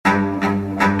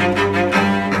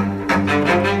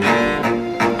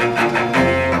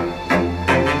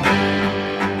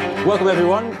Welcome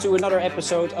everyone to another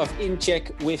episode of In Check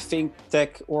with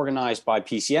FinTech organized by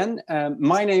PCN.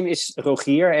 My name is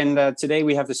Rogier and today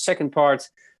we have the second part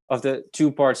of the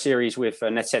two-part series with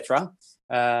Netcetera.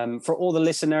 For all the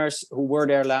listeners who were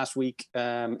there last week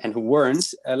and who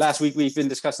weren't, last week we've been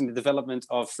discussing the development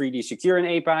of 3D Secure in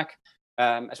APAC,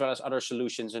 as well as other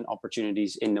solutions and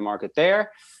opportunities in the market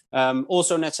there.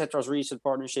 Also Netcetera's recent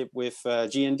partnership with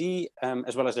G&D,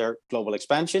 as well as their global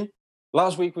expansion.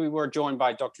 Last week, we were joined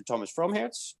by Dr. Thomas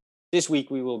Fromhertz. This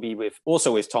week, we will be with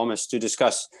Thomas to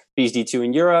discuss PSD2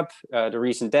 in Europe, the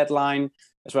recent deadline,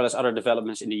 as well as other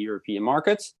developments in the European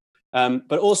market.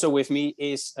 But also with me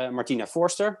is Martina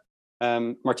Forster.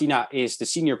 Martina is the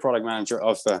Senior Product Manager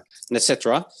of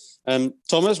Netcetera.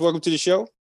 Thomas, welcome to the show.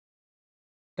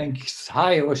 Thanks.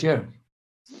 Hi, Roger.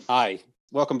 Hi,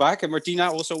 welcome back. And Martina,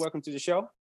 also welcome to the show.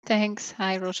 Thanks.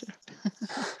 Hi, Roger.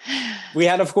 We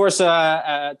had, of course,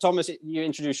 Thomas, you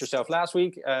introduced yourself last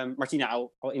week. Martina,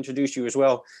 I'll introduce you as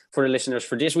well for the listeners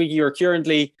for this week. You're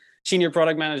currently Senior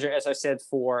Product Manager, as I said,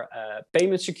 for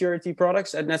payment security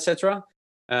products at Netcetera.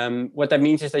 What that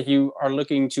means is that you are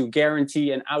looking to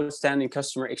guarantee an outstanding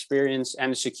customer experience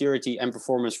and security and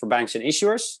performance for banks and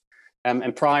issuers.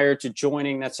 And prior to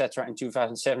joining Netcetera in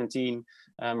 2017,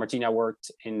 Martina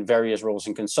worked in various roles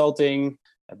in consulting,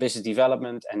 business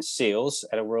development and sales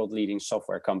at a world-leading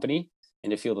software company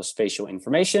in the field of spatial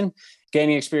information,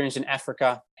 gaining experience in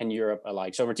Africa and Europe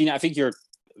alike. So Martina, I think you're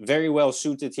very well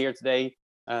suited here today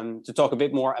to talk a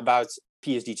bit more about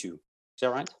PSD2. Is that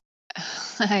right?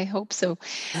 I hope so.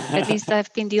 At least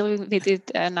I've been dealing with it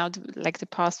now like the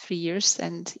past 3 years.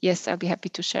 And yes, I'll be happy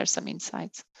to share some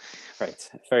insights. Great.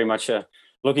 Very much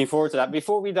looking forward to that.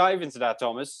 Before we dive into that,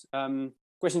 Thomas,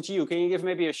 question to you. Can you give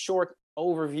maybe a short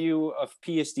overview of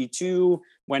PSD2,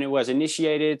 when it was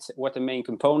initiated, what the main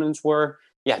components were?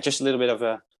 Yeah, just a little bit of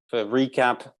a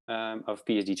recap of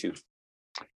PSD2.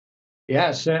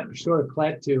 Yeah, sure.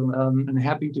 Glad to. I'm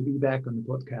happy to be back on the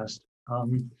podcast.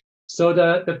 So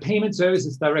the Payment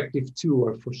Services Directive 2,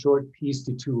 or for short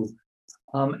PSD2,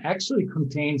 actually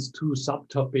contains two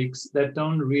subtopics that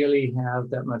don't really have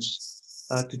that much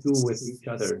to do with each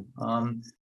other.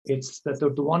 It's that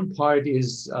the one part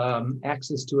is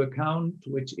access to account,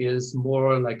 which is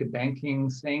more like a banking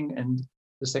thing. And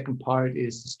the second part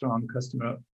is strong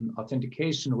customer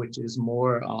authentication, which is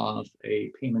more of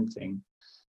a payment thing.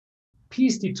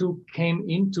 PSD2 came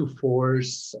into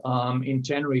force in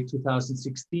January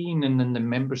 2016, and then the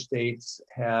member states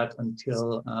had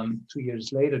until 2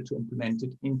 years later to implement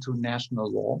it into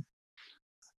national law.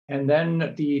 And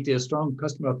then the strong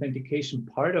customer authentication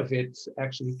part of it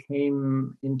actually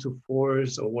came into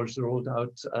force or was rolled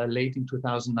out late in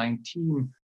 2019.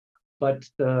 But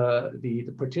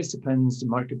the participants, the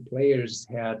market players,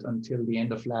 had until the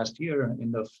end of last year,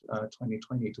 end of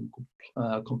 2020,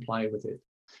 to comply with it.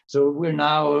 So we're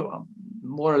now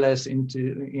more or less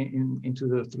into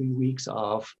the 3 weeks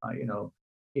of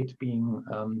it being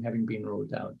having been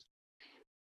rolled out.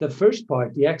 The first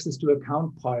part, the access to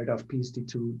account part of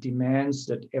PSD2, demands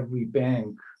that every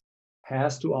bank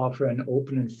has to offer an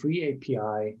open and free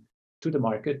API to the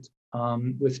market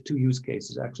with two use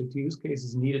cases. Actually, two use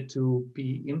cases needed to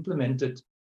be implemented,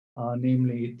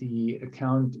 namely the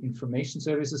account information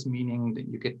services, meaning that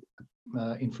you get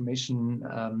information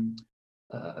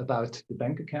about the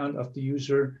bank account of the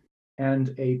user,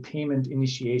 and a payment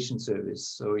initiation service.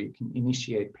 So you can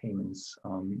initiate payments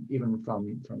even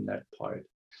from that part.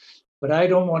 But I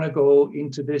don't want to go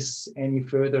into this any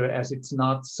further as it's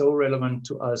not so relevant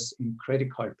to us in credit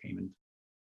card payment.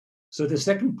 So the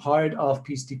second part of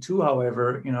PSD2,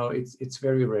 however, it's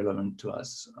very relevant to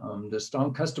us. The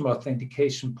strong customer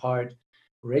authentication part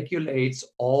regulates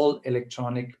all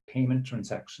electronic payment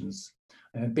transactions.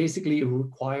 And basically, it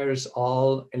requires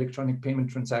all electronic payment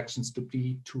transactions to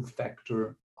be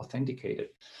two-factor authenticated.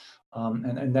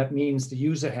 And that means the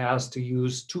user has to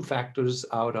use two factors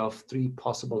out of three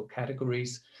possible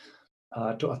categories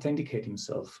to authenticate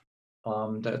himself.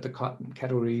 The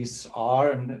categories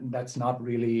are, and that's not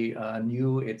really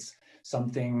new, it's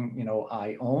something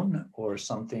I own, or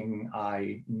something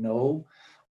I know,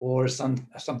 or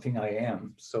something I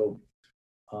am. So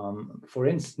for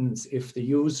instance, if the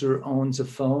user owns a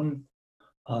phone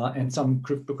and some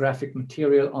cryptographic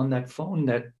material on that phone,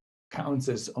 that counts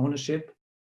as ownership.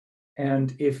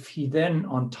 And if he then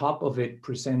on top of it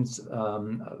presents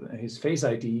his Face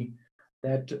ID,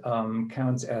 that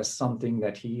counts as something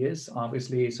that he is,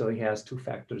 obviously. So he has two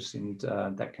factors, and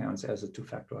that counts as a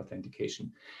two-factor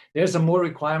authentication. There's some more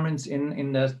requirements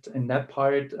in that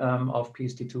part of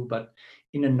PSD2, but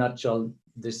in a nutshell,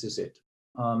 this is it.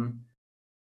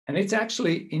 And it's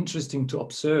actually interesting to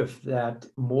observe that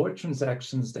more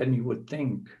transactions than you would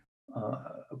think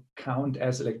count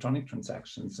as electronic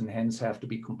transactions and hence have to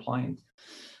be compliant.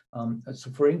 So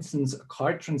for instance, a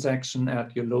card transaction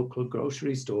at your local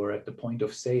grocery store at the point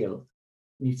of sale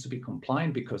needs to be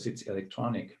compliant because it's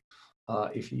electronic.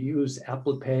 If you use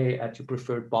Apple Pay at your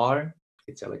preferred bar,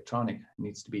 it's electronic, it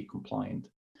needs to be compliant.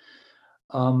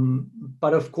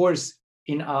 But of course,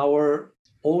 in our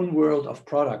own world of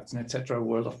products and etc.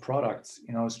 world of products,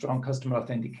 strong customer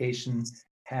authentication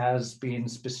has been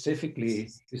specifically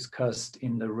discussed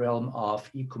in the realm of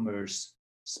e-commerce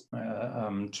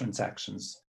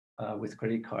transactions with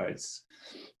credit cards.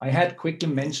 I had quickly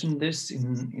mentioned this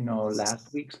in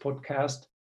last week's podcast.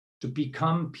 To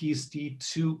become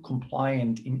PSD2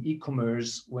 compliant in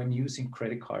e-commerce when using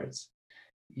credit cards,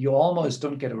 you almost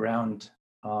don't get around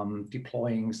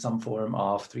deploying some form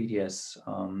of 3DS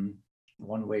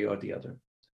one way or the other.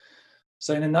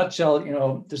 So in a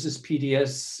nutshell, this is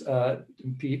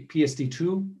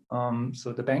PSD2.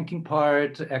 So the banking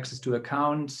part, access to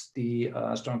accounts, the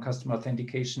strong customer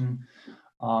authentication,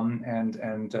 and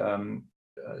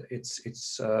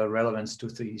its relevance to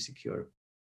 3D Secure.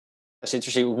 That's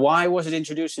interesting. Why was it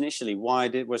introduced initially? Why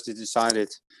was it decided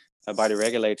by the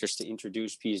regulators to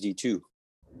introduce PSD2?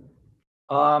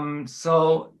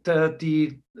 So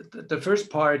the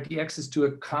first part, the access to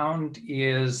account,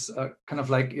 is kind of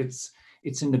like it's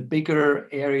in the bigger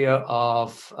area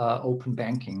of open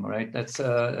banking, right? That's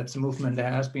a movement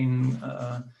that has been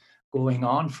going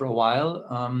on for a while,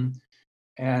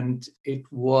 and it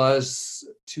was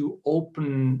to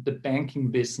open the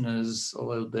banking business a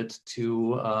little bit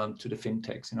to the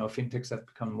fintechs. Fintechs have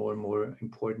become more and more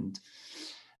important.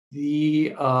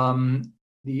 The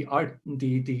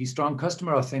strong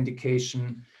customer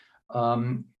authentication,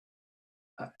 on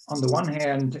the one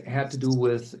hand, had to do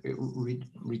with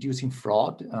reducing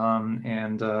fraud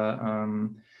and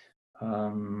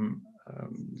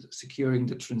securing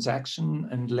the transaction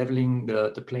and leveling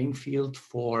the playing field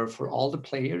for all the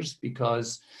players,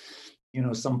 because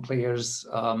some players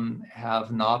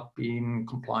have not been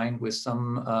compliant with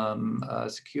some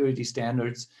security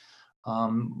standards,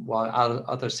 while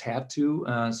others had to.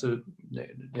 So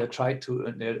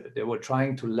they were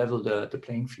trying to level the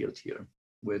playing field here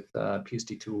with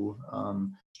PSD2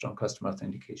 strong customer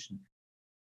authentication.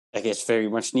 I guess very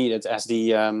much needed as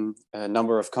the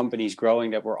number of companies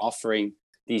growing that were offering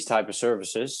these type of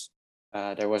services.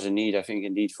 There was a need, I think,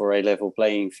 indeed, for a level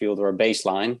playing field or a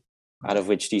baseline out of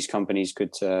which these companies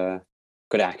could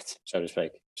act, so to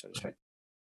speak.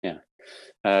 Yeah,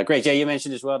 great. Yeah, you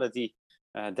mentioned as well that the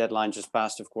deadline just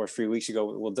passed, of course, 3 weeks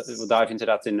ago. We'll dive into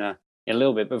that in a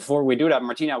little bit. But before we do that,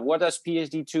 Martina, what does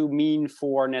PSD2 mean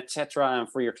for Netcetera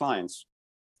and for your clients?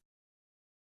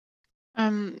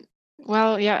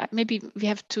 Well, yeah, maybe we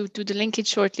have to do the linkage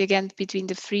shortly again between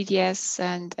the 3DS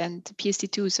and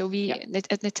PSD2. So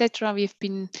at Netcetera, we've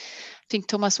been, I think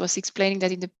Thomas was explaining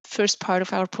that in the first part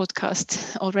of our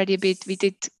podcast already a bit. We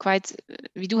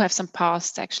do have some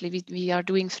past, actually. We are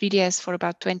doing 3DS for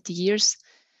about 20 years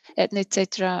at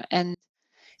Netcetera, and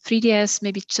 3DS,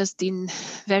 maybe just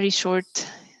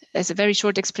as a very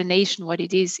short explanation what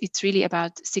it is. It's really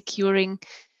about securing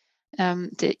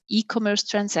the e-commerce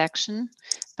transaction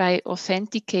by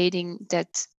authenticating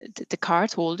that the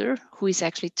cardholder who is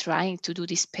actually trying to do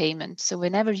this payment. So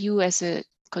whenever you as a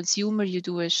consumer, you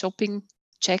do a shopping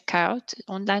checkout,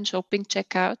 online shopping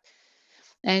checkout,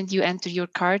 and you enter your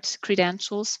card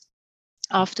credentials,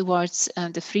 afterwards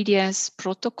the 3DS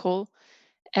protocol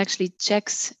actually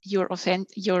checks your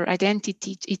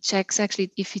identity. It checks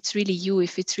actually if it's really you,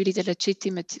 if it's really the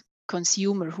legitimate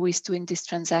consumer who is doing this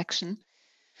transaction.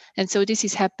 And so this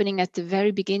is happening at the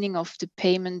very beginning of the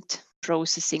payment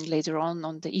processing later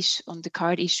on the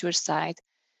card issuer side.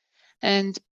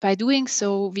 And by doing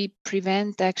so, we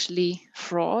prevent actually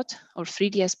fraud, or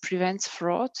 3DS prevents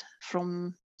fraud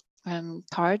from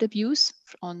card abuse,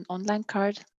 online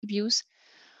card abuse.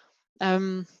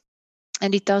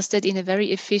 And it does that in a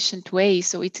very efficient way.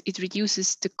 So it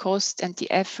reduces the cost and the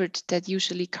effort that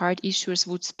usually card issuers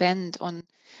would spend on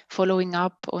following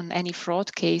up on any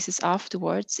fraud cases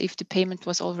afterwards, if the payment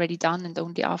was already done and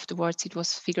only afterwards it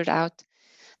was figured out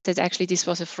that actually this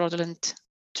was a fraudulent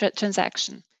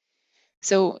transaction.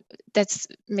 So that's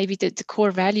maybe the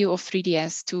core value of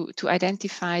 3DS, to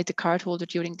identify the cardholder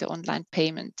during the online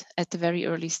payment at the very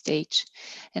early stage.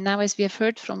 And now, as we have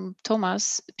heard from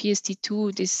Thomas,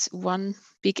 PSD2, this one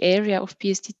big area of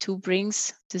PSD2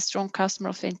 brings the strong customer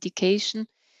authentication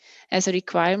as a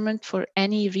requirement for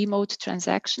any remote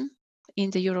transaction in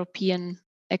the European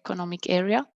Economic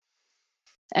Area.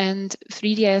 And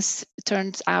 3DS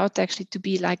turns out actually to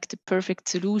be like the perfect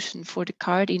solution for the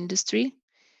card industry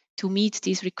to meet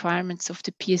these requirements of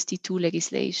the PSD2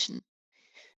 legislation.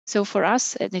 So for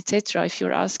us at Netcetera, if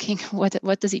you're asking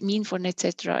what does it mean for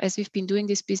Netcetera, as we've been doing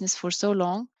this business for so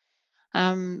long,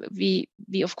 we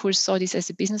of course saw this as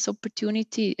a business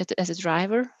opportunity, as a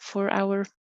driver for our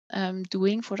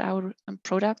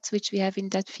products which we have in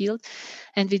that field.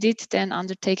 And we did then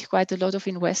undertake quite a lot of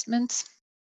investments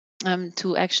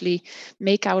to actually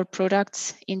make our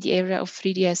products in the area of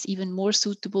 3DS even more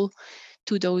suitable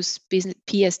to those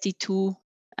PSD2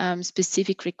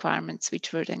 specific requirements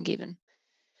which were then given.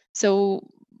 So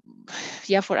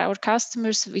yeah, for our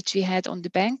customers, which we had on the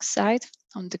bank side,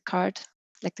 on the card,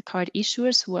 like the card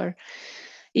issuers who are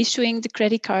issuing the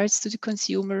credit cards to the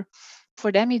consumer,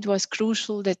 for them it was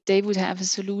crucial that they would have a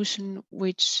solution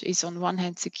which is on one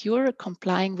hand secure,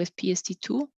 complying with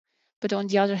PSD2, but on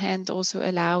the other hand also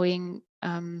allowing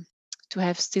to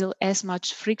have still as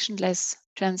much frictionless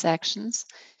transactions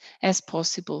as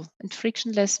possible. And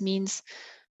frictionless means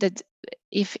that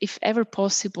if ever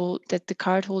possible, that the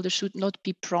cardholder should not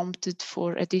be prompted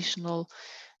for additional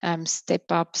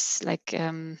step ups, like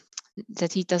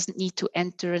that he doesn't need to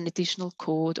enter an additional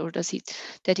code, or that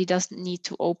he doesn't need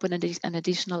to open an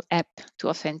additional app to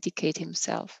authenticate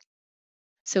himself.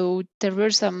 So there were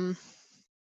some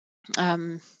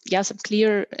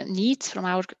clear needs from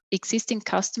our existing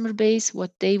customer base,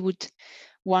 what they would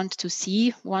want to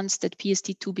see once that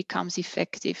PSD2 becomes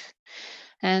effective.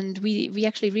 And we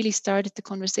actually really started the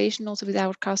conversation also with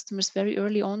our customers very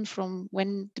early on, from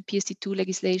when the PSD2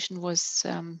 legislation was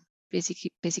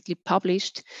basically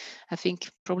published. I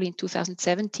think probably in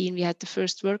 2017, we had the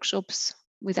first workshops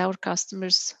with our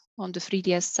customers on the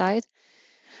 3DS side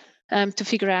to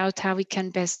figure out how we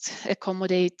can best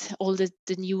accommodate all the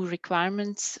new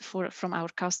requirements from our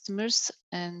customers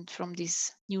and from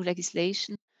this new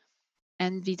legislation.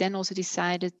 And we then also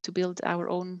decided to build our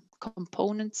own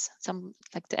components. Some,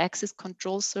 like the access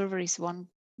control server, is one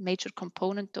major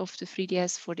component of the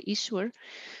 3DS for the issuer.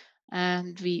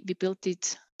 And we built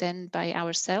it then by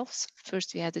ourselves.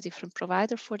 First, we had a different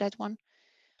provider for that one.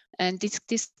 And this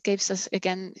gave us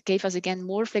again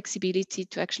more flexibility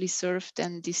to actually serve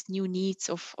then these new needs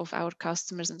of our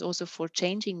customers, and also for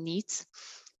changing needs,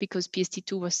 because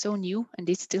PSD2 was so new, and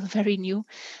it's still very new,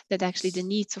 that actually the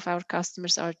needs of our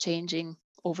customers are changing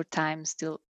over time,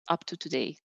 still up to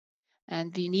today.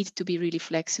 And we need to be really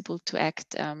flexible to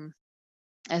act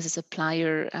as a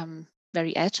supplier,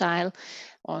 very agile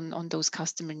on those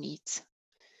customer needs.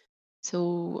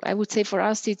 So I would say for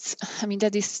us,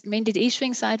 that is mainly the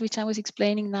issuing side, which I was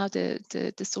explaining now,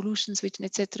 the solutions which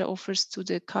Netcetera offers to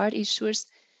the card issuers.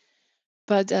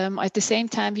 But at the same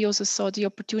time, we also saw the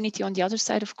opportunity on the other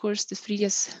side, of course, the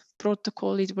 3DS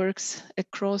protocol. It works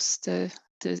across the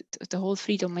whole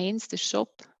three domains, the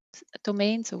shop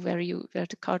domain, so where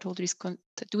the cardholder is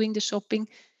doing the shopping,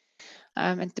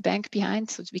 and the bank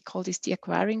behind. So we call this the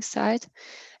acquiring side.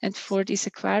 And for this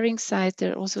acquiring side,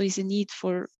 there also is a need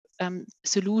for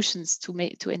solutions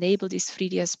to enable this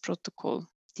 3DS protocol,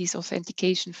 these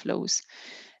authentication flows.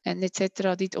 And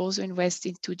Netcetera did also invest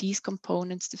into these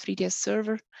components, the 3DS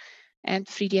server and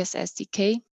 3DS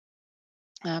SDK.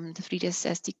 The 3DS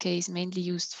SDK is mainly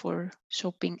used for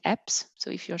shopping apps. So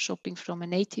if you're shopping from a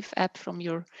native app from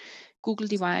your Google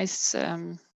device,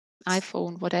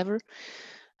 iPhone, whatever,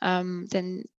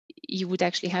 then you would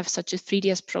actually have such a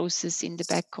 3DS process in the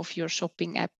back of your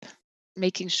shopping app,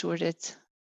 making sure that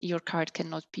your card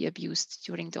cannot be abused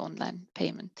during the online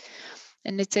payment.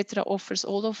 And Netcetera offers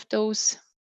all of those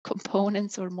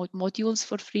components or modules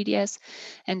for 3DS.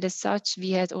 And as such, we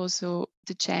had also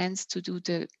the chance to do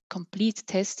the complete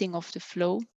testing of the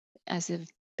flow as a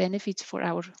benefit for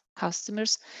our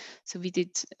customers. So we did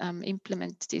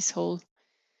implement this whole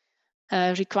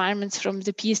requirements from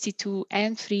the PSD2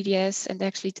 and 3DS, and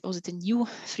actually also the new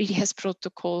 3DS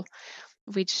protocol,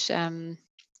 which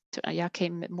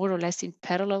came more or less in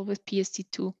parallel with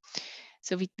PSD2.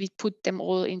 So we put them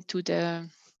all into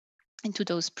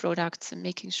those products, and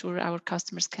making sure our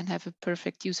customers can have a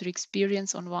perfect user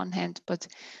experience on one hand, but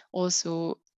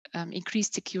also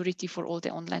increased security for all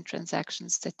the online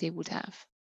transactions that they would have.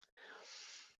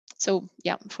 So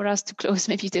yeah, for us to close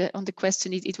maybe on the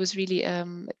question, it was really a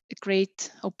great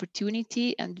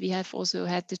opportunity, and we have also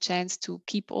had the chance to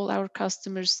keep all our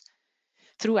customers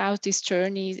throughout this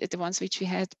journey, the ones which we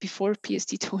had before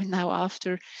PSD2 and now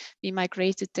after. We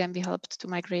migrated them, we helped to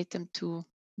migrate them to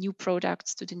new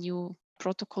products, to the new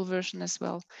protocol version as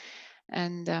well.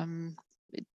 And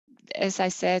as I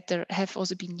said, there have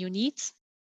also been new needs.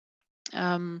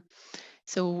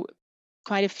 So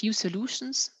quite a few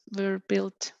solutions were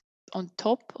built on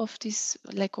top of this,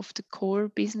 like of the core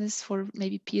business for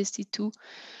maybe PSD2.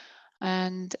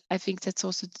 And I think that's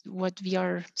also what we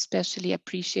are especially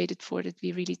appreciated for, that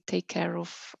we really take care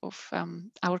of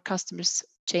our customers'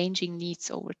 changing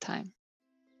needs over time.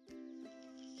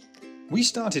 We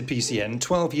started PCN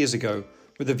 12 years ago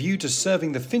with a view to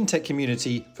serving the fintech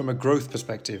community from a growth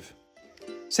perspective.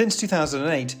 Since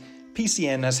 2008,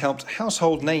 PCN has helped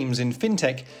household names in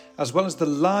fintech as well as the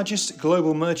largest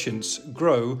global merchants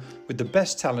grow with the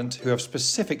best talent who have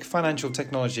specific financial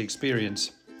technology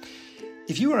experience.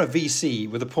 If you are a VC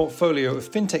with a portfolio of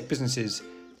fintech businesses,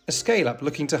 a scale-up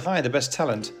looking to hire the best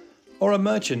talent, or a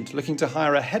merchant looking to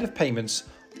hire a head of payments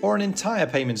or an entire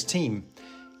payments team,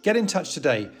 get in touch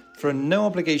today for a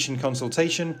no-obligation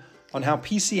consultation on how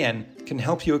PCN can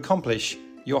help you accomplish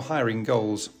your hiring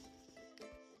goals.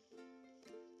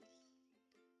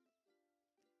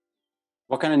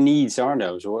 What kind of needs are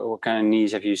those? What kind of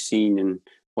needs have you seen, and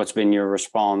what's been your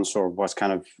response, or what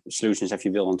kind of solutions have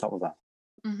you built on top of that?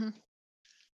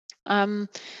 Mm-hmm.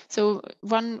 So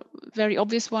one very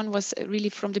obvious one was really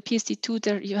from the PSD2.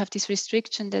 There you have this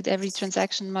restriction that every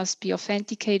transaction must be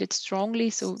authenticated strongly.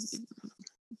 So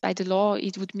by the law,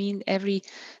 it would mean every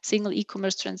single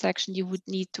e-commerce transaction you would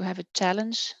need to have a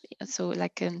challenge. So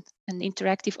like an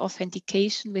interactive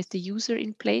authentication with the user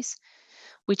in place,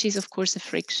 which is of course a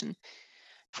friction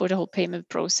for the whole payment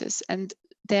process. And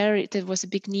there was a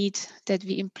big need that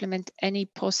we implement any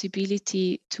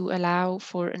possibility to allow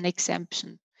for an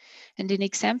exemption. And in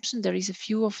exemption, there is a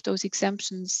few of those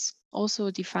exemptions also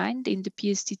defined in the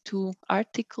PSD2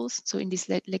 articles, so in this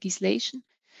legislation.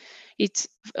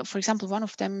 For example, one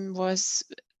of them was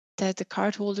that the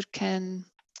cardholder can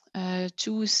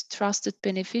choose trusted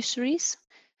beneficiaries.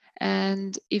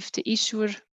 And if the issuer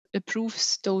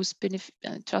approves those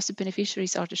trusted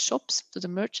beneficiaries are the shops, so the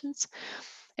merchants.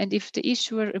 And if the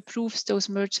issuer approves those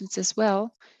merchants as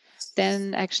well,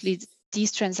 then actually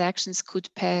these transactions could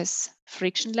pass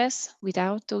frictionless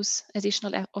without those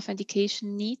additional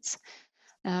authentication needs,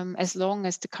 as long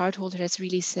as the cardholder has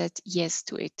really said yes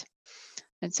to it.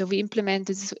 And so we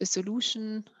implemented a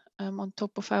solution on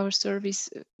top of our service,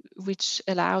 which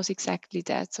allows exactly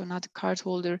that. So now the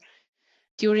cardholder,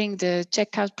 during the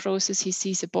checkout process, he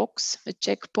sees a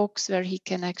checkbox where he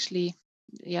can actually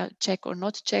check or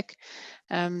not check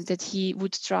that he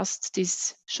would trust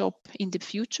this shop in the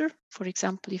future. For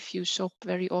example, if you shop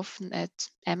very often at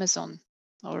Amazon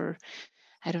or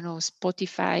I don't know,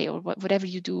 Spotify or whatever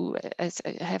you do as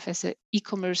an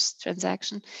e-commerce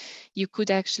transaction, you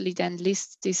could actually then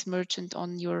list this merchant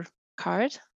on your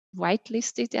card,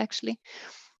 whitelist it actually.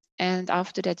 And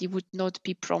after that, you would not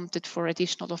be prompted for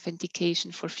additional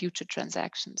authentication for future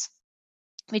transactions,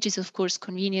 which is of course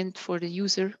convenient for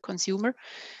the consumer,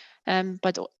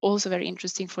 but also very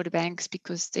interesting for the banks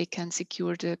because they can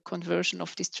secure the conversion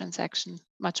of this transaction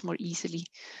much more easily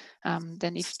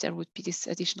than if there would be this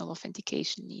additional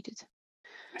authentication needed.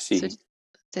 I see. So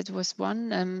that was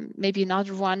one. Maybe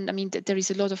another one, I mean, there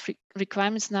is a lot of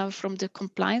requirements now from the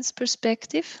compliance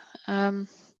perspective.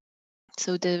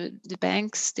 So the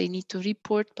banks, they need to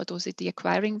report, but also the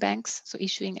acquiring banks, so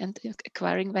issuing and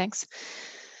acquiring banks,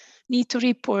 need to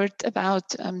report about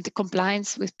the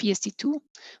compliance with PSD2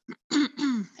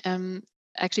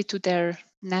 actually to their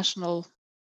national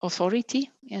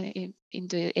authority in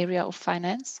the area of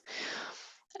finance.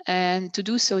 And to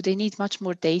do so, they need much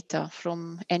more data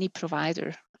from any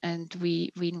provider. And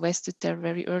we invested there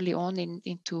very early on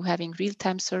into having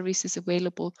real-time services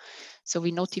available. So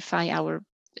we notify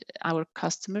our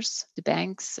customers, the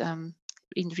banks,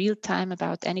 in real time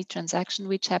about any transaction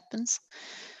which happens.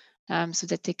 So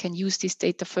that they can use this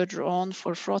data further on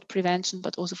for fraud prevention,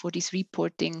 but also for this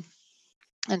reporting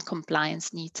and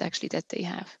compliance needs actually that they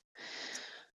have.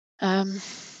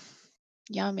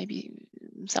 Maybe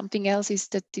something else is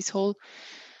that this whole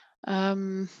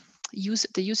the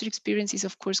user experience is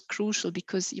of course crucial,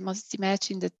 because you must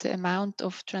imagine that the amount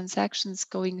of transactions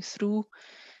going through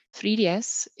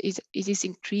 3DS it is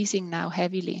increasing now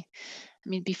heavily. I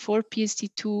mean, before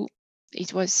PSD2,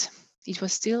 it was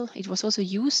also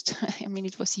used. I mean,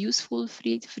 it was useful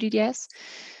 3DS,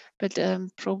 but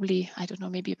probably, I don't know,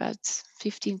 maybe about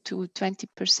 15 to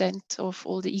 20% of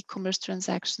all the e-commerce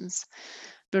transactions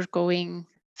were going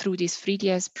through this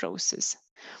 3DS process.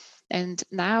 And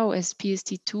now, as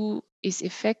PSD2 is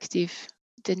effective,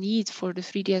 the need for the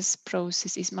 3DS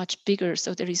process is much bigger.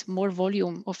 So there is more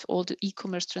volume of all the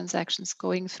e-commerce transactions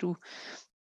going through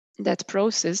that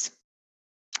process,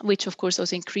 which of course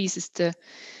also increases the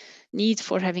need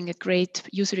for having a great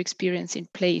user experience in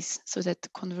place, so that the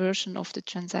conversion of the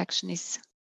transaction is,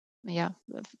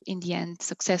 in the end,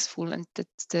 successful, and that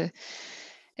the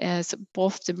So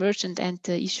both the merchant and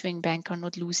the issuing bank are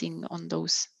not losing on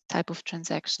those type of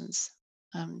transactions,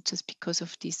 just because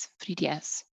of this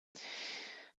 3DS.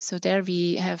 So there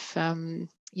we have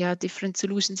different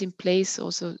solutions in place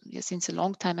also since a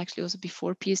long time, actually also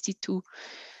before PSD2,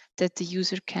 that the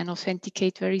user can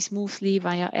authenticate very smoothly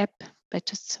via app by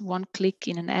just one click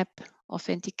in an app,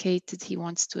 authenticate that he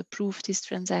wants to approve this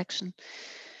transaction.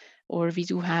 Or we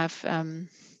do have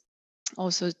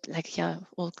also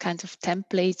all kinds of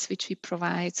templates which we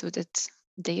provide, so that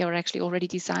they are actually already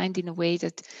designed in a way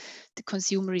that the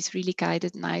consumer is really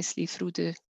guided nicely through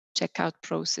the checkout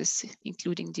process,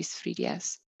 including this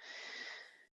 3DS.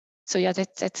 So yeah,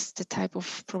 that's the type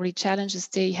of probably challenges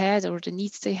they had or the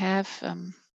needs they have.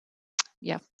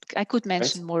 I could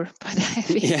mention more, but I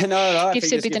think it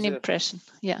gives a bit an impression.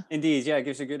 Yeah. Indeed, yeah, it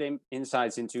gives a good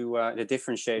insights into the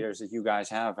differentiators that you guys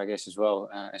have, I guess, as well,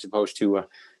 as opposed to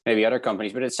maybe other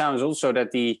companies. But it sounds also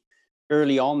that the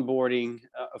early onboarding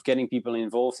of getting people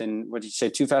involved in, what did you say,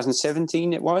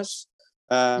 2017 it was,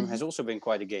 has also been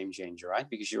quite a game changer, right?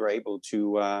 Because you were able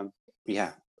to,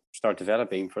 start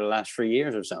developing for the last 3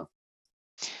 years or so.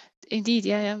 Indeed,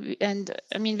 yeah, and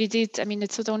I mean we did. I mean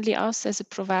it's not only us as a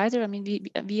provider. I mean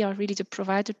we are really the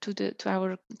provider to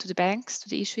the banks, to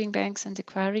the issuing banks and the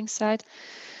acquiring side,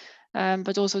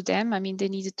 but also them. I mean they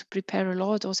needed to prepare a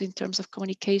lot, also in terms of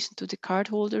communication to the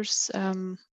cardholders,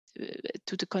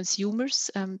 to the consumers,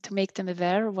 to make them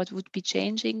aware of what would be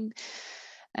changing,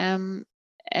 and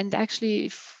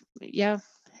actually,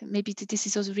 maybe this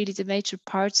is also really the major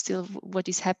part still of what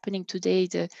is happening today.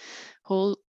 The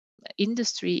whole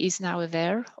industry is now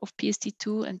aware of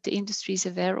PSD2 and the industry is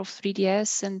aware of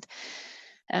 3DS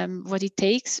and what it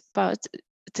takes, but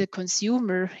the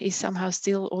consumer is somehow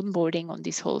still onboarding on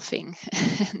this whole thing.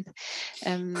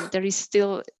 There is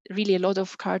still really a lot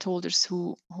of cardholders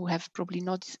who have probably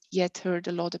not yet heard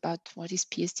a lot about what is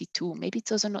PSD2. Maybe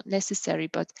it's also not necessary,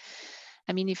 but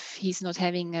I mean, if he's not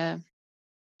having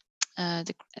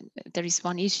there is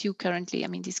one issue currently. I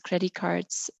mean, these credit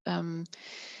cards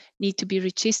need to be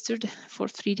registered for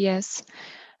 3DS,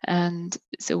 and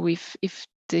so if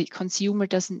the consumer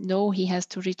doesn't know he has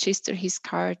to register his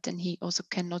card, then he also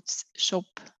cannot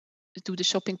do the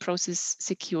shopping process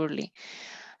securely.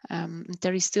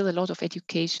 There is still a lot of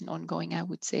education ongoing, I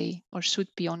would say, or should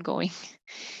be ongoing,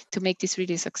 to make this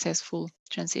really a successful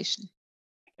transition.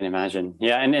 I can imagine.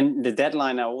 Yeah, and then the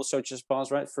deadline now also just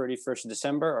passed, right? 31st of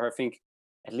December, or I think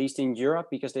at least in Europe,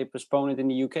 because they postponed it in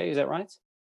the UK. Is that right?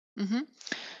 Mm-hmm.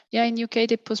 Yeah, in UK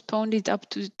they postponed it up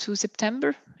to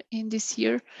September in this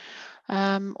year.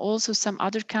 Also, some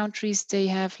other countries, they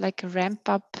have like a ramp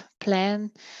up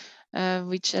plan,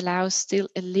 which allows still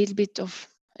a little bit of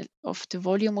the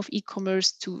volume of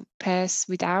e-commerce to pass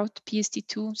without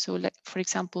PSD2. So, for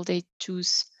example, they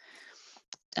choose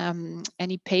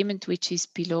any payment which is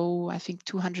below, I think,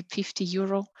 250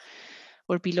 euro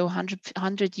or below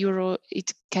 100 euro,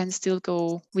 it can still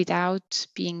go without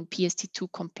being PSD2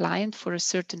 compliant for a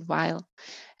certain while.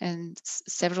 And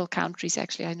several countries,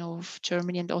 actually, I know of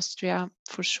Germany and Austria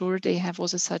for sure, they have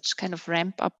also such kind of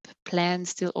ramp up plan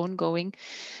still ongoing.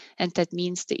 And that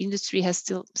means the industry has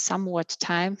still somewhat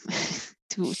time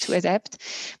to adapt,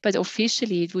 but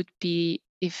officially it would be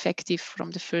effective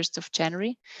from the 1st of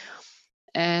January.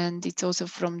 And it's also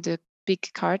from the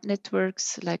big card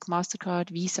networks like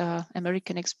MasterCard, Visa,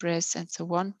 American Express, and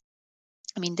so on.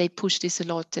 I mean, they push this a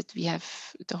lot, that we have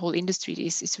the whole industry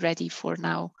is ready for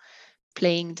now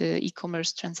playing the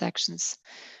e-commerce transactions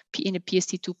in a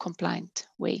PSD2 compliant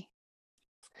way.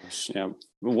 Of course, yeah.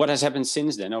 What has happened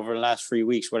since then over the last 3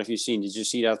 weeks? What have you seen? Did you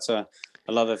see that a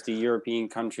lot of the European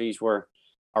countries are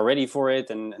ready for it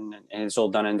and it's all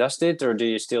done and dusted, or do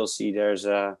you still see there's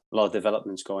a lot of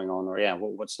developments going on? Or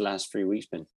what's the last 3 weeks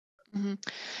been?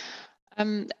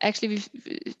 Mm-hmm. Actually,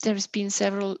 there's been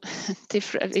several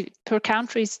different, per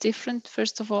country it's different,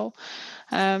 first of all,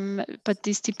 but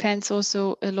this depends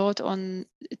also a lot on,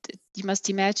 you must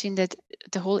imagine that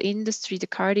the whole industry, the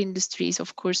card industry, is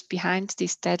of course behind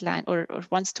this deadline, or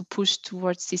wants to push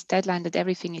towards this deadline that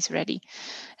everything is ready.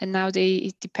 And now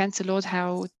it depends a lot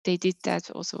how they did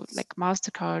that also, like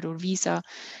MasterCard or Visa.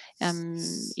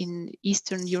 In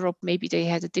Eastern Europe, maybe they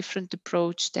had a different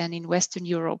approach than in Western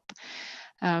Europe.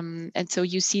 And so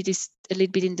you see this a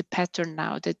little bit in the pattern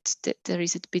now, that there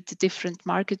is a bit different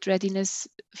market readiness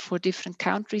for different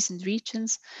countries and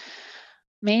regions.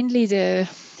 Mainly the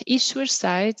issuer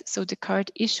side, so the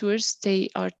card issuers, they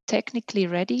are technically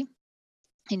ready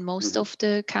in most of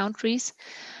the countries.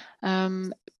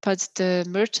 But the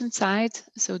merchant side,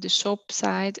 so the shop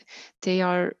side, they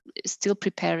are still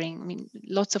preparing. I mean,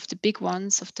 lots of the big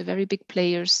ones, of the very big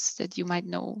players that you might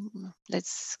know,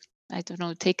 let's I don't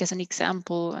know, take as an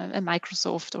example a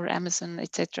Microsoft or Amazon,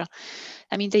 etc.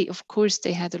 I mean, they of course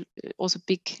they had also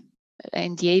big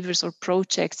endeavors or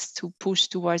projects to push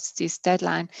towards this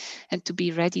deadline and to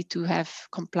be ready to have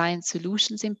compliant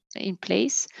solutions in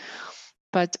place.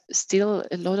 But still,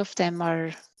 a lot of them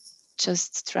are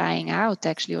just trying out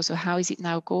actually also how is it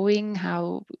now going,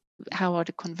 how are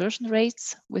the conversion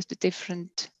rates with the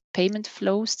different payment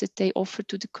flows that they offer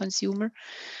to the consumer.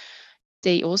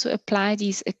 They also apply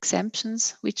these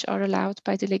exemptions which are allowed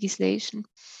by the legislation.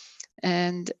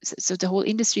 And so the whole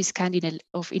industry is kind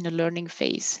of in a learning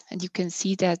phase. And you can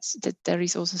see that there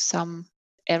is also some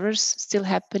errors still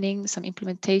happening, some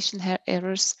implementation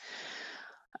errors.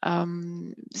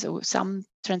 So some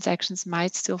transactions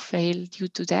might still fail due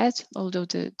to that, although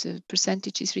the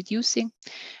percentage is reducing.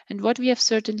 And what we have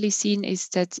certainly seen is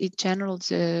that in general,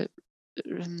 the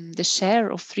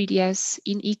share of 3DS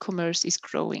in e-commerce is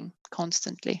growing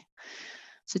constantly.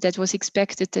 So that was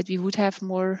expected that we would have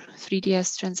more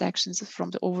 3DS transactions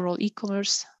from the overall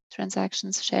e-commerce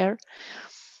transactions share.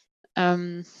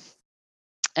 And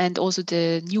also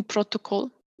the new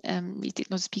protocol. We did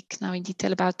not speak now in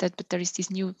detail about that, but there is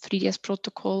this new 3DS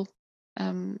protocol,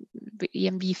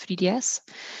 EMB 3DS.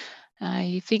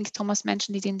 I think Thomas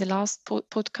mentioned it in the last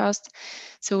podcast.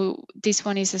 So this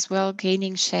one is as well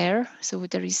gaining share. So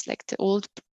there is like the old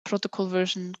protocol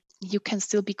version. You can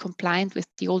still be compliant with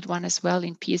the old one as well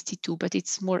in PSD2, but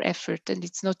it's more effort and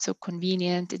it's not so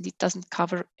convenient and it doesn't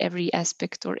cover every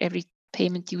aspect or every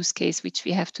payment use case which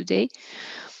we have today.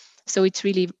 So it's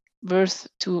really worth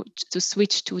to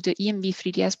switch to the EMB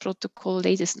 3DS protocol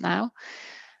latest now.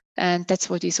 And that's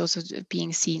what is also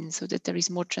being seen, so that there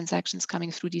is more transactions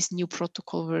coming through this new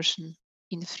protocol version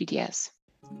in the 3DS.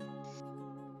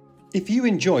 If you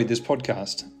enjoyed this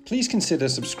podcast, please consider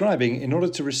subscribing in order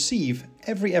to receive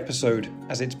every episode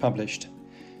as it's published.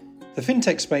 The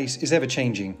fintech space is ever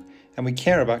changing, and we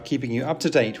care about keeping you up to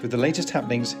date with the latest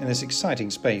happenings in this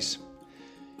exciting space.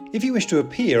 If you wish to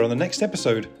appear on the next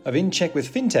episode of In Check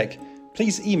with Fintech,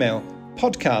 please email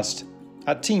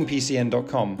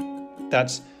podcast@teampcn.com.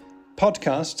 That's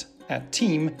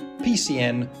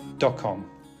podcast@teampcn.com.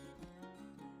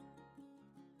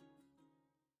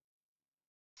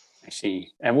 I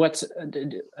see. And what,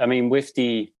 I mean, with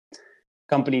the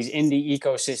companies in the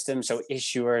ecosystem, so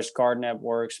issuers, card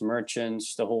networks,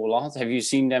 merchants, the whole lot, have you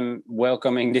seen them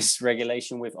welcoming this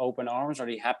regulation with open arms? Are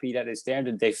they happy that it's there?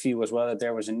 Did they feel as well that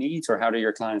there was a need, or how do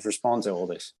your clients respond to all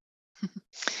this?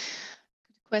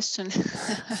 Question.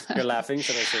 You're laughing,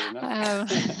 so that's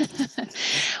enough.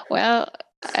 Well,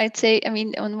 I'd say, I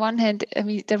mean, on one hand, I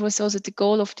mean, there was also the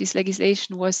goal of this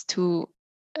legislation was to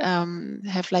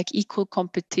have like equal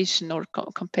competition or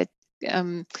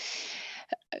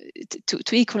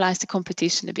to equalize the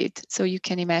competition a bit. So you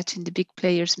can imagine the big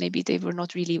players, maybe they were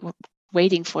not really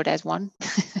waiting for that one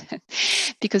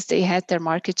because they had their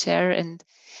market share. And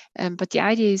but the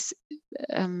idea is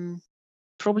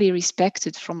probably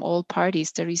respected from all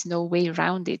parties. There is no way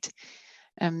around it.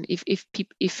 If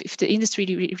the industry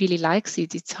really likes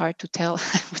it, it's hard to tell,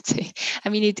 I would say. I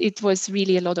mean, it was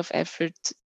really a lot of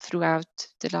effort throughout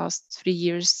the last 3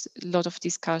 years, a lot of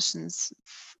discussions,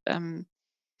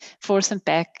 forth and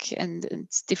back, and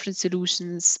different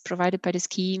solutions provided by the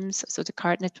schemes, so the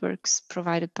card networks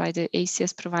provided by the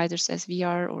ACS providers as we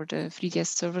are, or the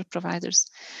 3DS server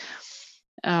providers,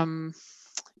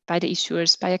 by the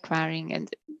issuers, by acquiring.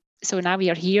 And so now we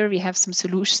are here, we have some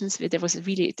solutions. There was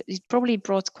it probably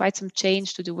brought quite some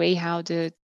change to the way how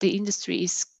the industry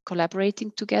is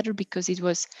collaborating together, because it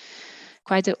was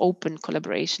quite an open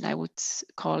collaboration, I would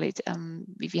call it.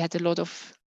 We had a lot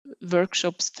of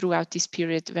workshops throughout this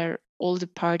period where all the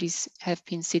parties have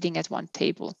been sitting at one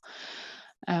table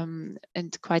and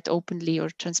quite openly or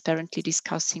transparently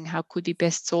discussing how could we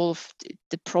best solve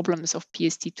the problems of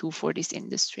PSD2 for this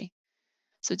industry.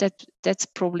 So that's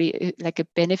probably like a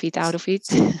benefit out of it.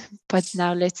 But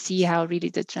now let's see how really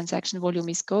the transaction volume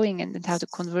is going and how the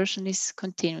conversion is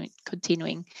continuing.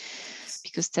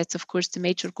 Because that's, of course, the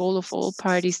major goal of all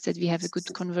parties, that we have a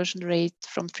good conversion rate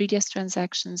from 3DS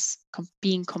transactions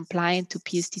being compliant to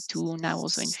PSD2 now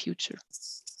also in future.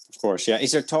 Of course, yeah.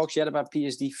 Is there talks yet about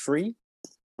PSD3,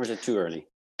 or is it too early?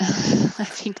 I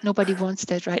think nobody wants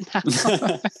that right now.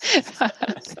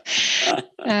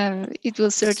 It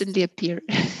will certainly appear.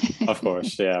 Of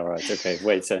course, yeah, right. Okay,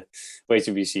 wait to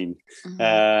be seen.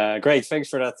 Mm-hmm. Great, thanks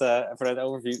for that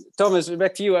overview, Thomas.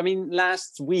 Back to you. I mean,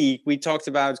 last week we talked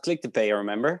about Click to Pay. I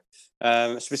remember,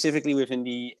 specifically within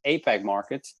the APAC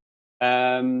market.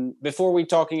 Before we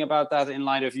talking about that in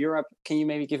light of Europe, can you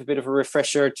maybe give a bit of a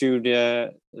refresher to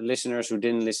the listeners who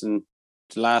didn't listen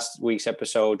to last week's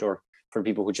episode, or for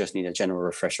people who just need a general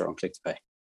refresher on Click to Pay?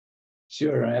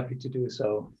 Sure, I'm happy to do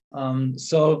so.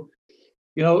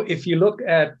 If you look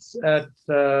at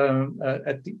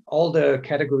all the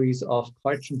categories of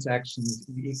card transactions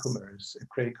in e-commerce,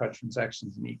 credit card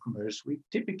transactions in e-commerce, we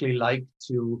typically like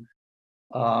to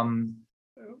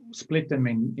split them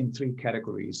in three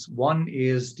categories. One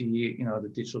is the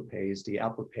digital pays, the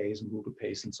Apple Pays and Google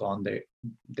Pays and so on.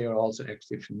 They're also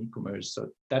active in e-commerce, so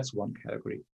that's one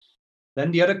category.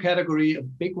 Then the other category, a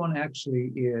big one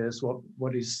actually, is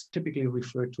what is typically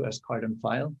referred to as card on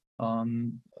file.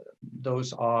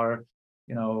 Those are,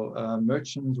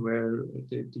 merchants where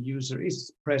the user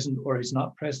is present or is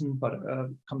not present, but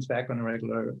comes back on a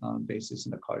regular basis,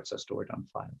 and the cards are stored on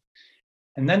file.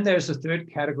 And then there's a third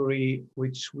category,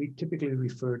 which we typically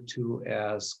refer to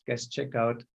as guest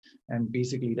checkout, and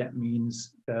basically that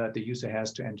means the user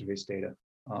has to enter his data.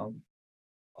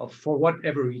 For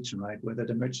whatever reason, right? Whether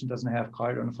the merchant doesn't have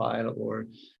card on file, or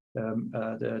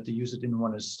the user didn't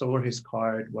want to store his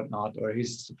card, whatnot, or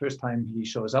it's the first time he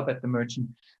shows up at the merchant,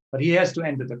 but he has to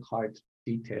enter the card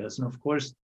details, and of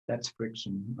course that's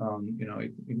friction.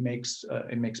 It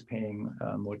makes paying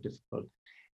more difficult,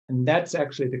 and that's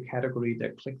actually the category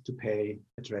that Click to Pay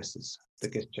addresses, the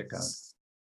guest checkout.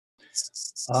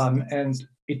 And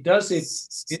it does it.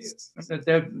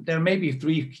 There may be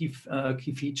three key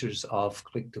features of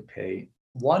Click to Pay.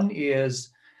 One is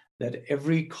that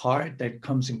every card that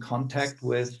comes in contact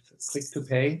with Click to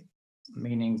Pay,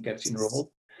 meaning gets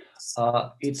enrolled,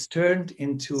 it's turned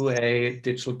into a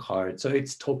digital card, so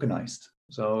it's tokenized.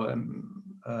 So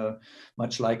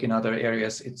much like in other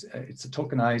areas, it's a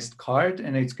tokenized card,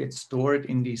 and it gets stored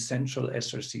in the central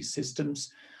SRC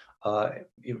systems.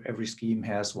 Every scheme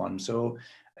has one. So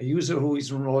a user who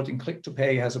is enrolled in Click to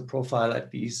Pay has a profile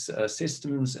at these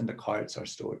systems, and the cards are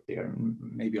stored there, and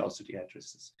maybe also the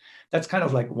addresses. That's kind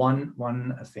of like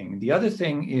one thing. The other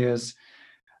thing is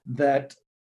that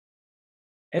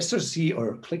SRC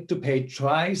or Click to Pay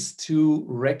tries to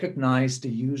recognize the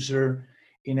user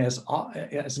in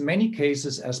as many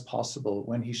cases as possible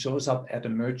when he shows up at a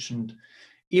merchant,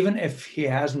 even if he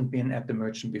hasn't been at the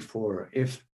merchant before.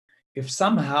 If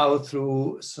somehow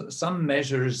through some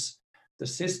measures the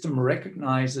system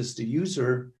recognizes the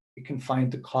user, it can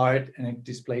find the card and it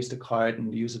displays the card,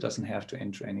 and the user doesn't have to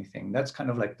enter anything. That's kind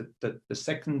of like the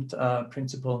second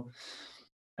principle.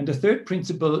 And the third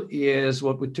principle is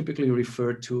what we typically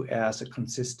refer to as a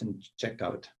consistent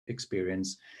checkout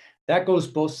experience. That goes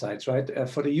both sides, right?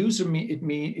 For the user,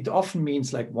 it often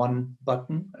means like one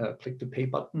button, a Click to Pay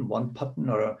button, one button,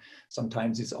 or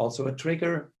sometimes it's also a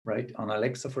trigger, right? On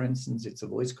Alexa, for instance, it's a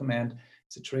voice command,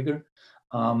 it's a trigger.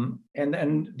 And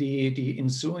then the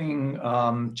ensuing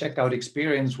checkout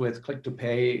experience with Click to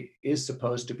Pay is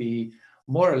supposed to be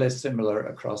more or less similar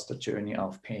across the journey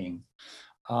of paying.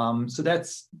 So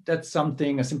that's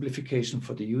something, a simplification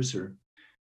for the user.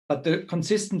 But the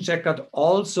consistent checkout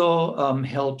also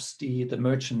helps the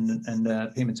merchant and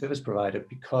the payment service provider,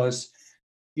 because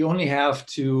you only have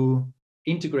to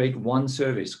integrate one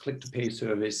service, Click to Pay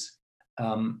service,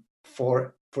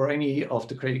 for any of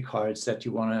the credit cards that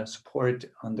you want to support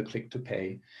on the Click to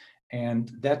Pay.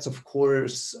 And that's, of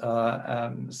course,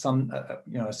 a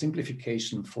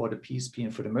simplification for the PSP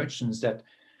and for the merchants, that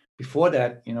before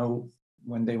that,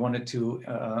 when they wanted to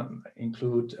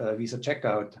include Visa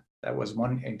checkout, that was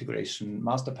one integration,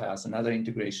 Masterpass, another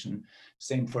integration,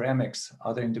 same for Amex,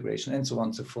 other integration, and so on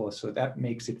and so forth. So that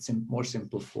makes it more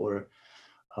simple for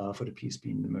the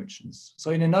PSP and the merchants. So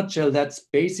in a nutshell, that's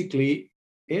basically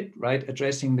it, right?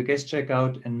 Addressing the guest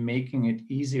checkout and making it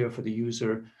easier for the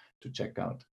user to check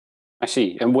out. I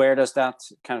see. And where does that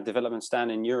kind of development stand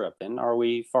in Europe then? Are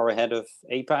we far ahead of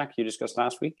APAC you discussed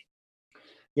last week?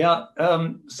 Yeah,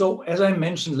 so as I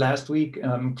mentioned last week,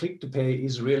 Click to Pay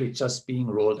is really just being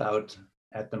rolled out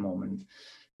at the moment.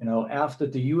 After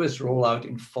the US rollout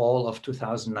in fall of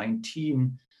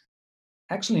 2019,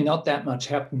 actually not that much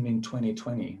happened in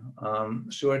 2020.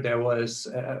 Sure, there was,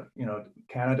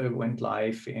 Canada went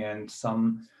live, and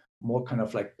some more kind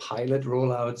of like pilot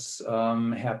rollouts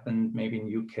happened, maybe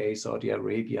in UK, Saudi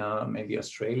Arabia, maybe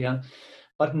Australia,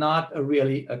 but not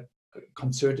really a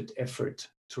concerted effort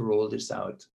to roll this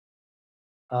out.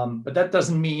 But that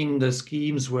doesn't mean the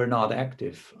schemes were not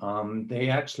active. They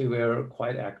actually were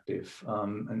quite active,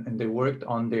 and they worked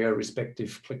on their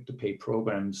respective Click to Pay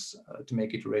programs to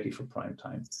make it ready for prime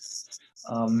time.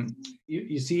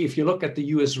 You see, if you look at the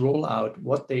US rollout,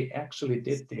 what they actually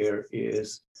did there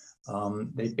is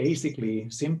they basically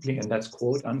simply, and that's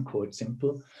quote unquote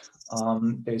simple,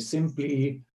 they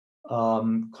simply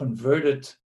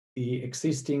converted the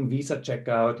existing Visa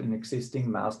checkout and existing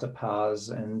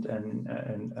Masterpass and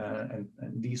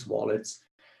these wallets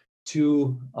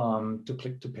to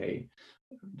Click to Pay.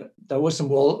 There was some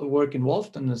work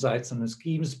involved on the sites and the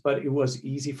schemes, but it was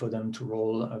easy for them to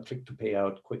roll Click to Pay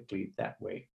out quickly that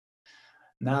way.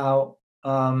 Now,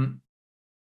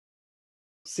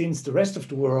 since the rest of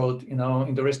the world, in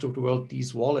the rest of the world,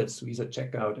 these wallets, Visa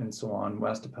checkout and so on,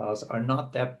 Masterpass, are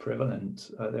not that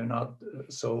prevalent. They're not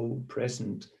so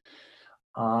present.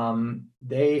 The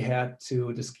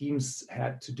schemes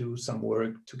had to do some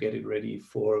work to get it ready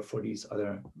for these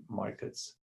other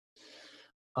markets.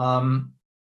 I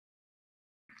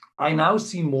now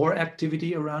see more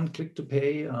activity around Click to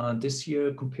Pay this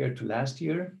year compared to last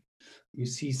year. You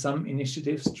see some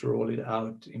initiatives to roll it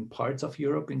out in parts of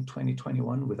Europe in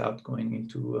 2021 without going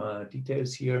into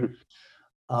details here.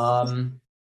 But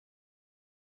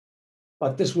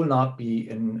this will not be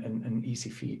an easy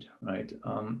feat, right?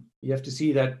 You have to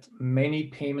see that many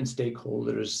payment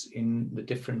stakeholders in the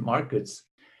different markets,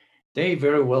 they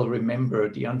very well remember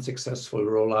the unsuccessful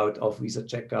rollout of Visa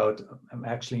Checkout.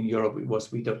 Actually, in Europe, it was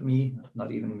V.me,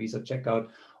 not even Visa Checkout,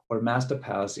 or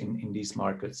Masterpass in these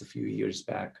markets a few years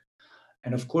back.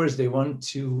 And of course, they want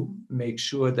to make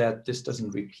sure that this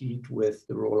doesn't repeat with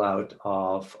the rollout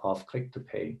of Click to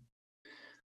Pay.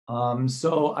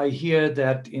 So I hear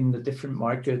that in the different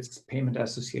markets, payment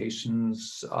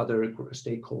associations, other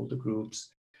stakeholder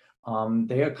groups,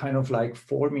 they are kind of like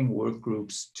forming work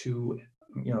groups to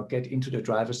get into the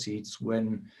driver's seats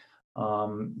when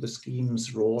the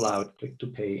schemes roll out Click to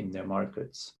Pay in their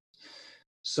markets.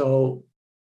 So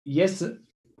yes,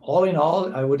 all in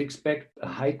all, I would expect a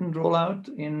heightened rollout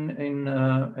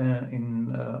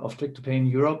of Click to Pay in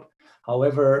Europe.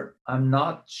 However, I'm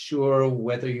not sure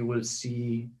whether you will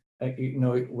see,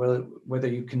 whether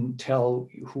you can tell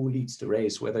who leads the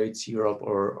race, whether it's Europe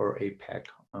or APAC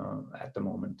at the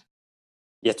moment.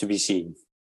 Yet to be seen,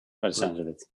 by the sounds of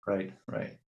it. Right.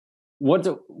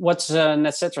 What's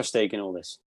NetCetra's take in all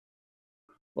this?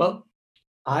 Well,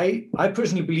 I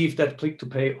personally believe that Click to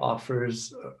Pay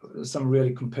offers some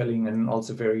really compelling and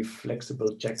also very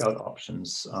flexible checkout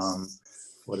options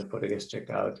for the guest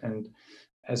checkout. And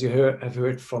as you have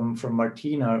heard from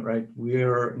Martina, right,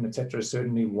 NetCetra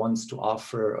certainly wants to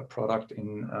offer a product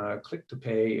in Click to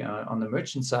Pay on the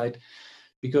merchant side,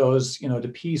 because the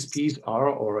PSPs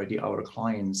are already our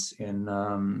clients for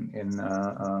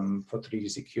 3D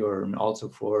Secure and also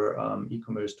for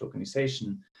e-commerce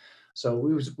tokenization. So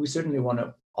we certainly want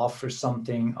to offer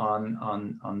something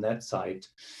on that side.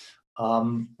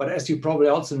 But as you probably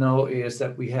also know, is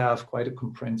that we have quite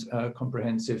a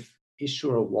comprehensive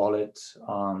issuer wallet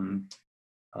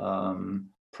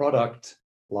product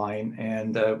line,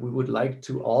 and we would like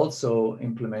to also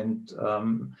implement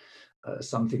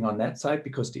something on that side,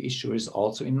 because the issuer is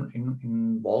also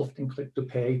involved in Click to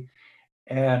Pay,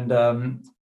 and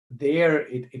there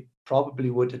it probably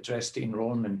would address the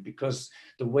enrollment, because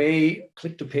the way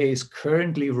Click to Pay is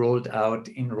currently rolled out,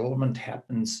 enrollment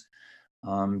happens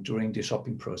during the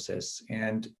shopping process.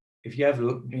 And if you have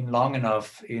been long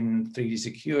enough in 3D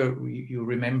Secure, you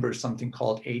remember something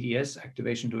called ADS,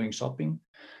 Activation During Shopping,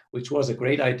 which was a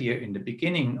great idea in the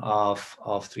beginning of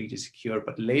 3D Secure,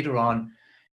 but later on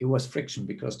it was friction,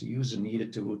 because the user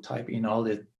needed to type in all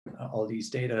these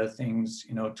data things,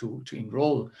 to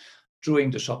enroll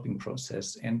during the shopping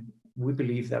process. And we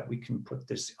believe that we can put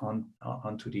this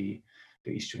onto the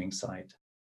issuing side.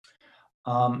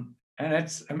 And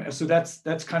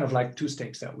that's kind of like two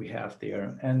stakes that we have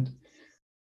there. And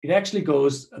it actually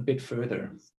goes a bit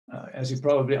further. As you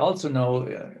probably also know,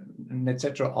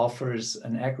 NetCetra offers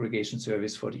an aggregation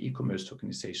service for the e-commerce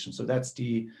tokenization. So that's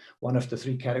one of the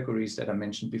three categories that I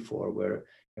mentioned before, where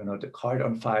the card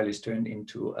on file is turned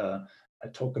into a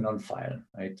token on file,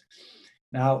 right?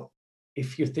 Now,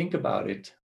 if you think about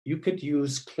it, you could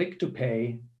use Click to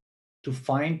Pay to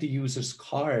find the user's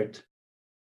card,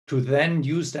 to then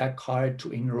use that card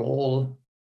to enroll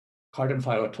card on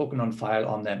file or token on file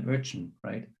on that merchant,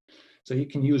 right? So you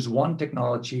can use one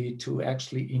technology to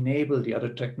actually enable the other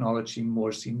technology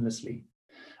more seamlessly.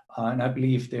 And I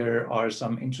believe there are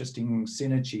some interesting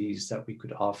synergies that we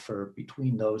could offer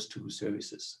between those two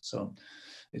services. So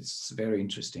it's very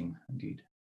interesting indeed.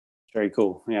 Very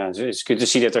cool. Yeah, it's good to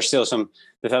see that there's still some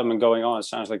development going on. It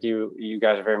sounds like you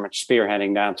guys are very much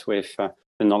spearheading that with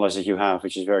the knowledge that you have,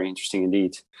 which is very interesting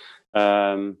indeed.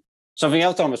 Something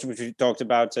else, Thomas, which we talked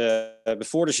about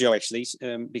before the show, actually,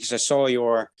 because I saw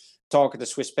your talk at the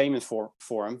Swiss Payment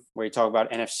Forum, where you talk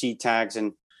about NFC tags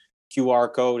and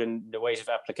QR code and the ways of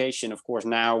application. Of course,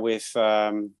 now with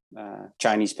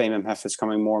Chinese payment methods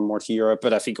coming more and more to Europe,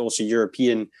 but I think also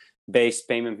European-based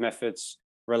payment methods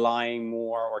relying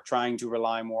more or trying to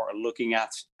rely more or looking at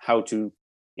how to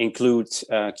include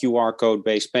QR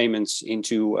code-based payments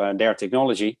into their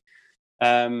technology.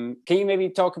 Can you maybe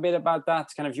talk a bit about that,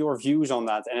 kind of your views on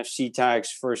that, NFC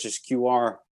tags versus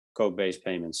QR code-based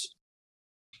payments?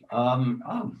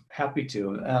 I'm happy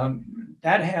to.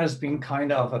 That has been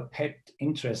kind of a pet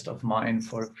interest of mine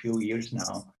for a few years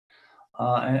now.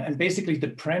 And basically the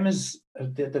premise,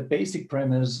 the basic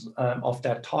premise of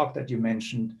that talk that you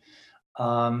mentioned,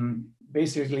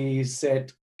 basically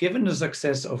said, given the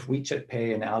success of WeChat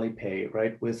Pay and Alipay,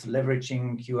 right, with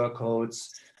leveraging QR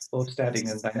codes, both static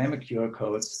and dynamic QR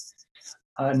codes,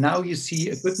 now you see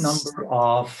a good number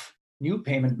of new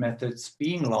payment methods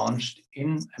being launched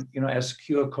in, as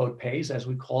QR code pays, as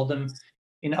we call them,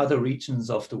 in other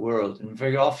regions of the world. And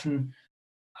very often,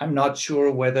 I'm not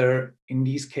sure whether in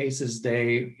these cases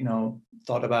they,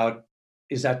 thought about,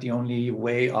 is that the only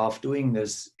way of doing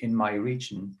this in my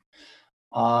region?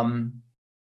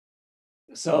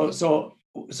 So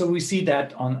we see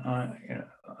that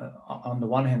on the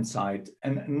one hand side,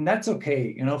 and that's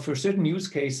okay. For certain use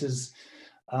cases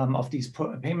of these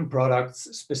payment products,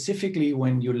 specifically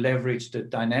when you leverage the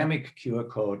dynamic QR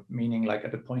code, meaning like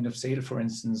at the point of sale, for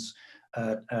instance,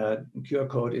 QR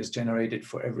code is generated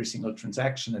for every single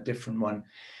transaction, a different one.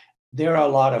 There are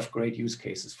a lot of great use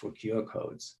cases for QR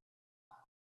codes.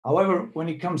 However, when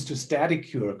it comes to static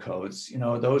QR codes,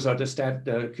 those are the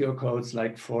QR codes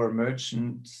like for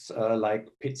merchants, like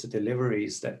pizza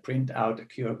deliveries that print out a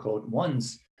QR code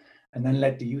once and then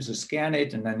let the user scan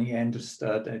it, and then he enters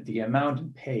the amount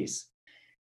and pays.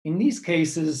 In these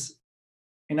cases,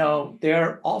 there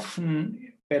are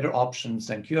often better options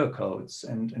than QR codes.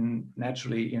 And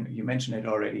naturally, you mentioned it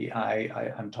already,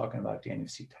 I'm talking about the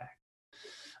NFC tag.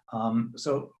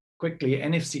 So quickly,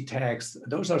 NFC tags,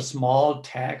 those are small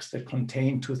tags that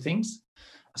contain two things,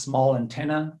 a small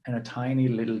antenna and a tiny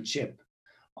little chip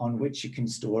on which you can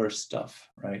store stuff,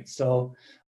 right? So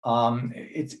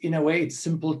it's, in a way, it's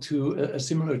simple to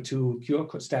similar to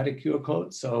static QR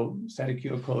codes. So static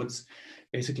QR codes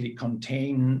basically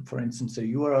contain, for instance, a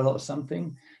URL or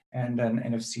something, and then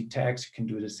NFC tags, you can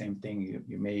do the same thing.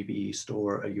 You maybe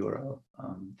store a URL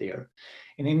there.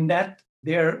 And in that,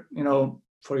 they're,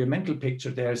 for your mental picture,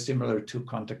 they're similar to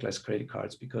contactless credit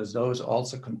cards because those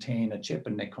also contain a chip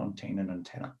and they contain an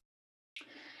antenna.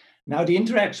 Now, the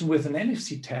interaction with an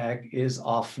NFC tag is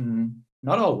often,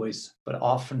 not always, but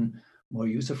often more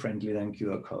user-friendly than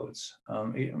QR codes.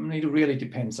 It really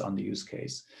depends on the use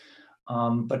case.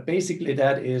 But basically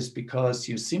that is because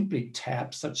you simply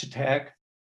tap such a tag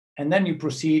and then you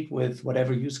proceed with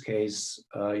whatever use case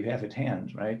you have at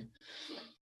hand, right?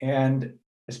 And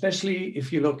especially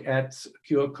if you look at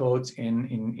QR codes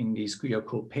in these QR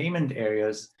code payment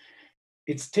areas,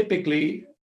 it's typically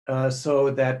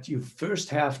so that you first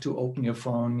have to open your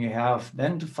phone, you have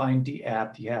then to find the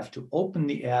app, you have to open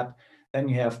the app, then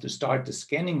you have to start the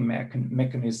scanning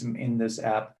mechanism in this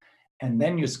app, and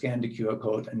then you scan the QR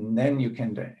code, and then you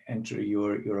can enter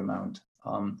your amount.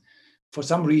 For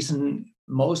some reason,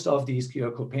 most of these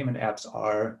QR code payment apps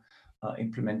are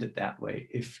implemented that way.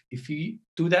 If you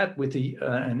do that with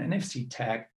an NFC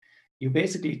tag, you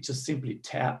basically just simply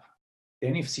tap the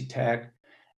NFC tag,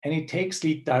 and it takes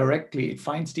it directly. It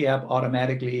finds the app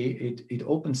automatically. It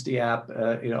opens the app.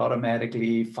 It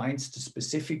automatically finds the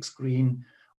specific screen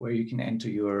where you can enter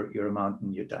your amount,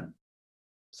 and you're done.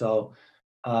 So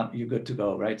you're good to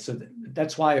go, right? So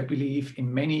that's why I believe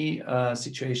in many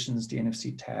situations the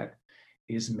NFC tag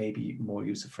is maybe more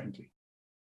user-friendly.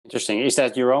 Interesting. Is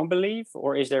that your own belief,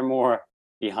 or is there more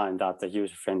behind that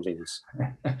user-friendliness?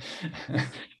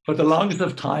 For the longest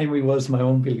of time, it was my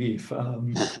own belief.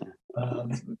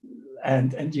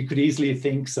 And you could easily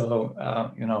think so,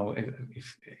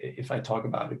 if I talk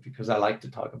about it, because I like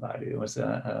to talk about it. It was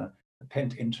a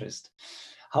pent interest.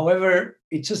 However,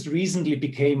 it just recently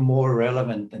became more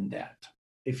relevant than that.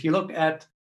 If you look at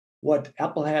what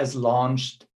Apple has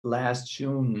launched last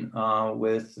June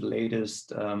with the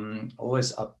latest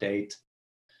OS update,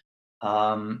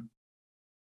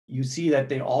 you see that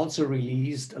they also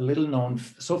released a little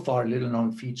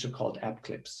known feature called App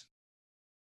Clips.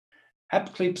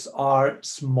 App Clips are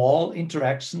small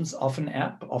interactions of an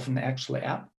actual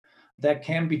app, that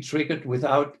can be triggered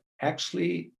without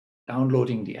actually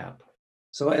downloading the app.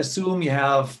 So assume you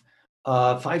have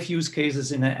 5 use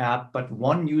cases in an app, but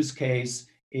one use case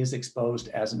is exposed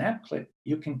as an app clip.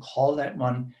 You can call that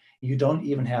one. You don't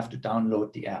even have to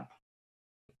download the app,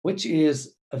 which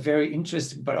is a very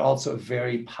interesting, but also a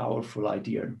very powerful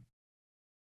idea.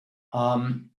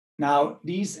 Now,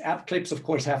 these app clips, of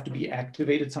course, have to be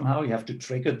activated somehow. You have to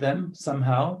trigger them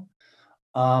somehow.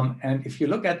 And if you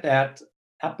look at that,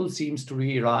 Apple seems to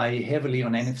rely heavily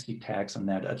on NFC tags on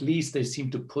that. At least they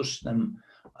seem to push them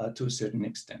to a certain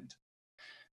extent.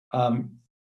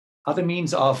 Other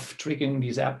means of triggering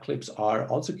these app clips are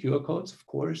also QR codes, of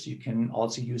course. You can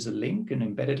also use a link, an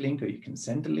embedded link, or you can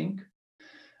send a link.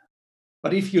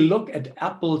 But if you look at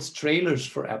Apple's trailers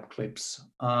for app clips,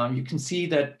 you can see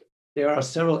that there are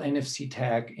several NFC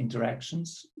tag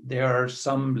interactions. There are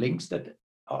some links that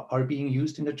are being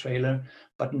used in the trailer,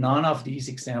 but none of these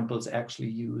examples actually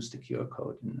use the QR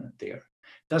code in there.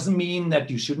 Doesn't mean that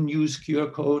you shouldn't use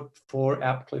QR code for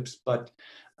app clips, but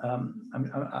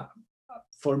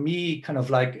for me, kind of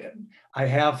like, I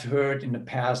have heard in the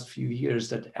past few years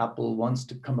that Apple wants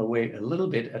to come away a little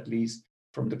bit, at least,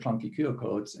 from the clunky QR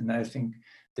codes. And I think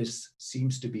this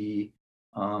seems to be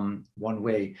one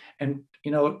way. And,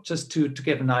 just to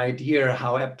get an idea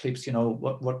how app clips,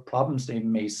 what problems they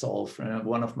may solve.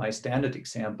 One of my standard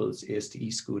examples is the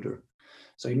e-scooter.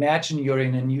 So imagine you're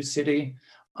in a new city.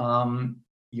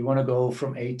 You want to go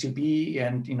from A to B,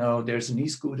 and, there's an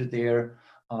e-scooter there,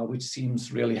 which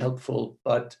seems really helpful,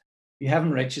 but you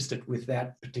haven't registered with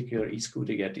that particular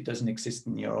e-scooter yet. It doesn't exist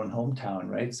in your own hometown,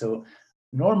 right? So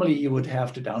normally you would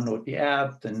have to download the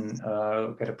app, then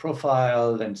get a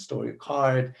profile, then store your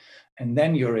card, and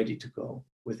then you're ready to go.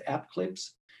 With app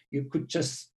clips, you could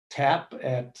just tap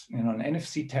at an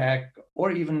NFC tag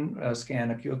or even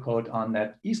scan a QR code on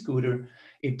that e-scooter.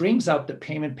 It brings up the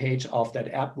payment page of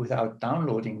that app without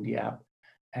downloading the app.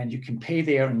 And you can pay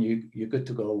there, and you're good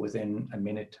to go within a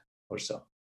minute or so.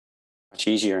 Much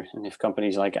easier. And if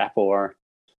companies like Apple are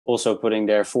also putting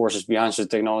their forces behind the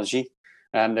technology,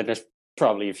 then there's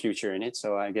probably a future in it.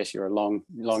 So I guess your long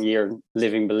year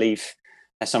living belief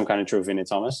has some kind of truth in it,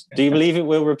 Thomas. Do you believe it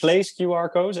will replace QR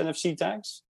codes, NFC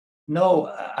tags?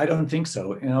 No, I don't think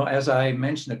so. As I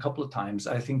mentioned a couple of times,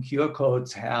 I think QR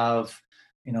codes have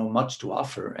much to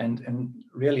offer, and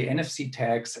really NFC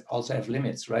tags also have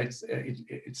limits, right?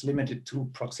 It's limited to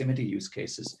proximity use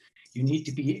cases. You need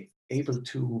to be able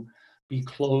to be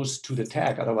close to the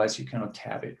tag, otherwise you cannot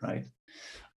tap it, right?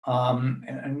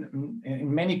 And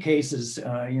in many cases,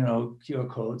 QR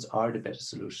codes are the better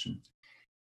solution.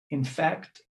 In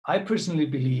fact, I personally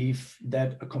believe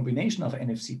that a combination of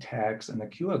NFC tags and a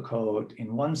QR code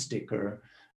in one sticker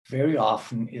very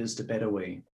often is the better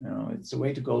way. It's the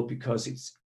way to go because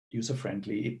it's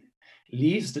user-friendly. It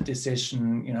leaves the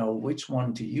decision, which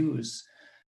one to use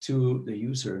to the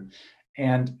user.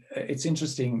 And it's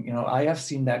interesting, I have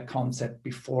seen that concept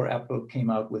before Apple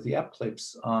came out with the app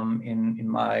clips in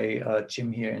my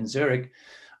gym here in Zurich,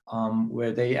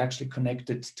 where they actually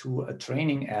connected to a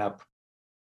training app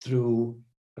through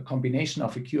a combination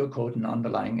of a QR code and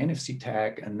underlying NFC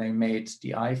tag, and they made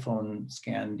the iPhone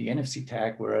scan the NFC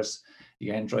tag, whereas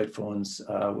the Android phones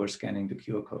were scanning the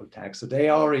QR code tag. So they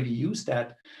already used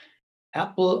that.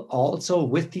 Apple also,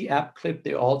 with the app clip,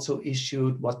 they also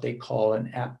issued what they call an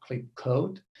app clip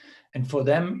code. And for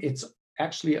them, it's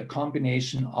actually a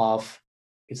combination of,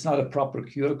 it's not a proper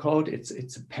QR code,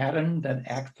 it's a pattern that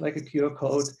acts like a QR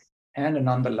code and an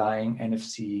underlying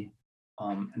NFC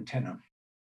antenna.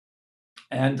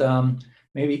 And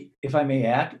maybe if I may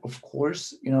add, of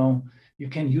course, you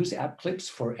can use app clips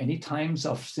for any times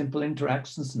of simple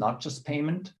interactions, not just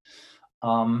payment.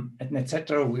 At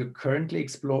NetCetera, we're currently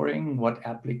exploring what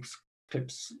app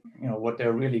clips, what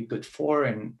they're really good for,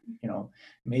 and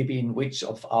maybe in which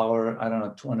of our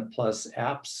 200 plus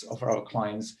apps of our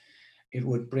clients it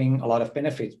would bring a lot of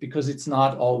benefits, because it's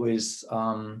not always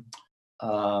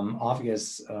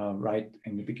obvious right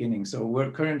in the beginning. So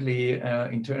we're currently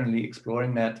internally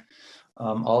exploring that.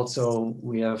 Also,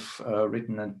 we have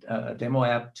written a demo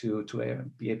app to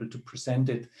be able to present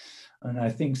it. And I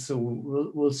think so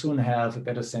we'll soon have a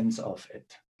better sense of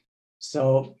it.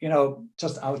 So,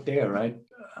 just out there, right?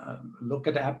 Look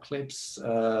at app clips,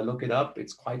 look it up.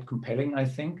 It's quite compelling, I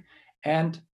think.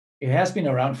 And it has been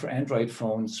around for Android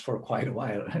phones for quite a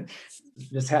while.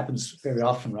 This happens very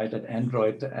often, right? That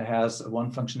Android has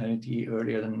one functionality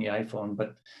earlier than the iPhone,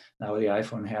 but now the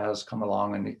iPhone has come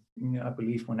along, and I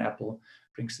believe when Apple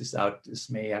brings this out, this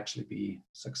may actually be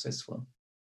successful.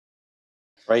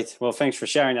 Right. Well, thanks for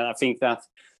sharing that. I think that,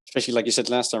 especially like you said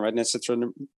last time, right,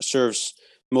 NetCetera serves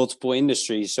multiple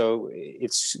industries. So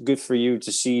it's good for you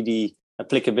to see the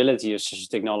applicability of such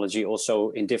technology also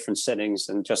in different settings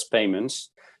than just payments.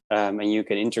 And you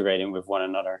can integrate them with one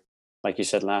another. Like you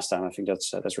said last time, I think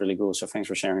that's really cool. So thanks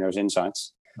for sharing those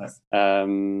insights. Right.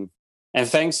 And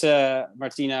thanks,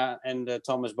 Martina and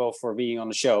Thomas, both for being on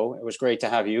the show. It was great to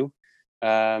have you.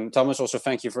 Thomas, also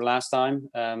thank you for last time.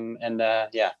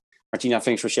 Martina,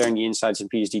 thanks for sharing the insights in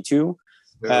PSD2.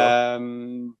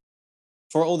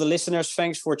 For all the listeners,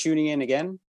 thanks for tuning in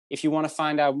again. if you want to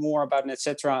find out more about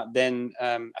Netcetera, then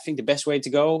I think the best way to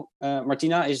go,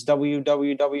 Martina, is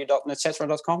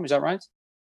www.netcetera.com. Is that right?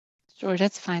 Sure,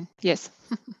 that's fine. Yes.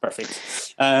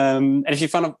 Perfect. And if you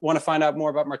want to find out more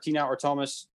about Martina or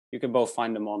Thomas, you can both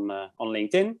find them on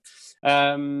LinkedIn.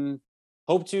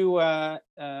 Hope to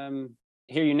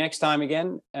hear you next time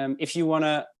again. If you want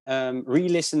to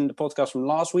re-listen the podcast from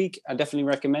last week, I definitely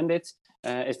recommend it.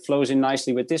 It flows in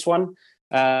nicely with this one.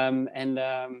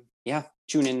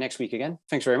 Tune in next week again.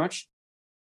 Thanks very much.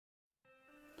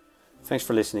 Thanks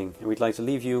for listening, and we'd like to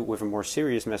leave you with a more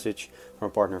serious message from our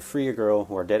partner Free a Girl,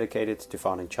 who are dedicated to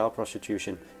fighting child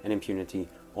prostitution and impunity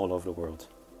all over the world.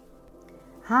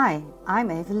 Hi, I'm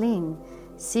Eveline,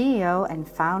 CEO and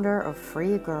founder of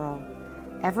Free a Girl.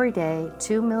 Every day,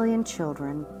 2 million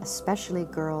children, especially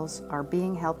girls, are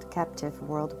being held captive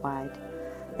worldwide.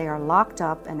 They are locked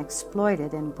up and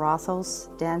exploited in brothels,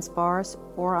 dance bars,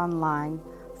 or online,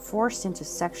 forced into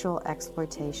sexual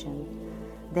exploitation.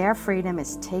 Their freedom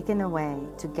is taken away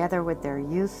together with their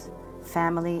youth,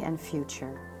 family, and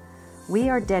future. We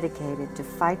are dedicated to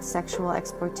fight sexual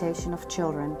exploitation of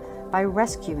children by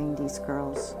rescuing these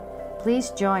girls.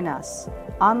 Please join us,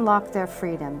 unlock their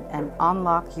freedom, and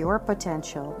unlock your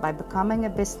potential by becoming a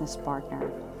business partner.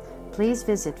 Please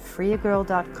visit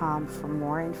freeagirl.com for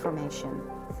more information.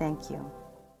 Thank you.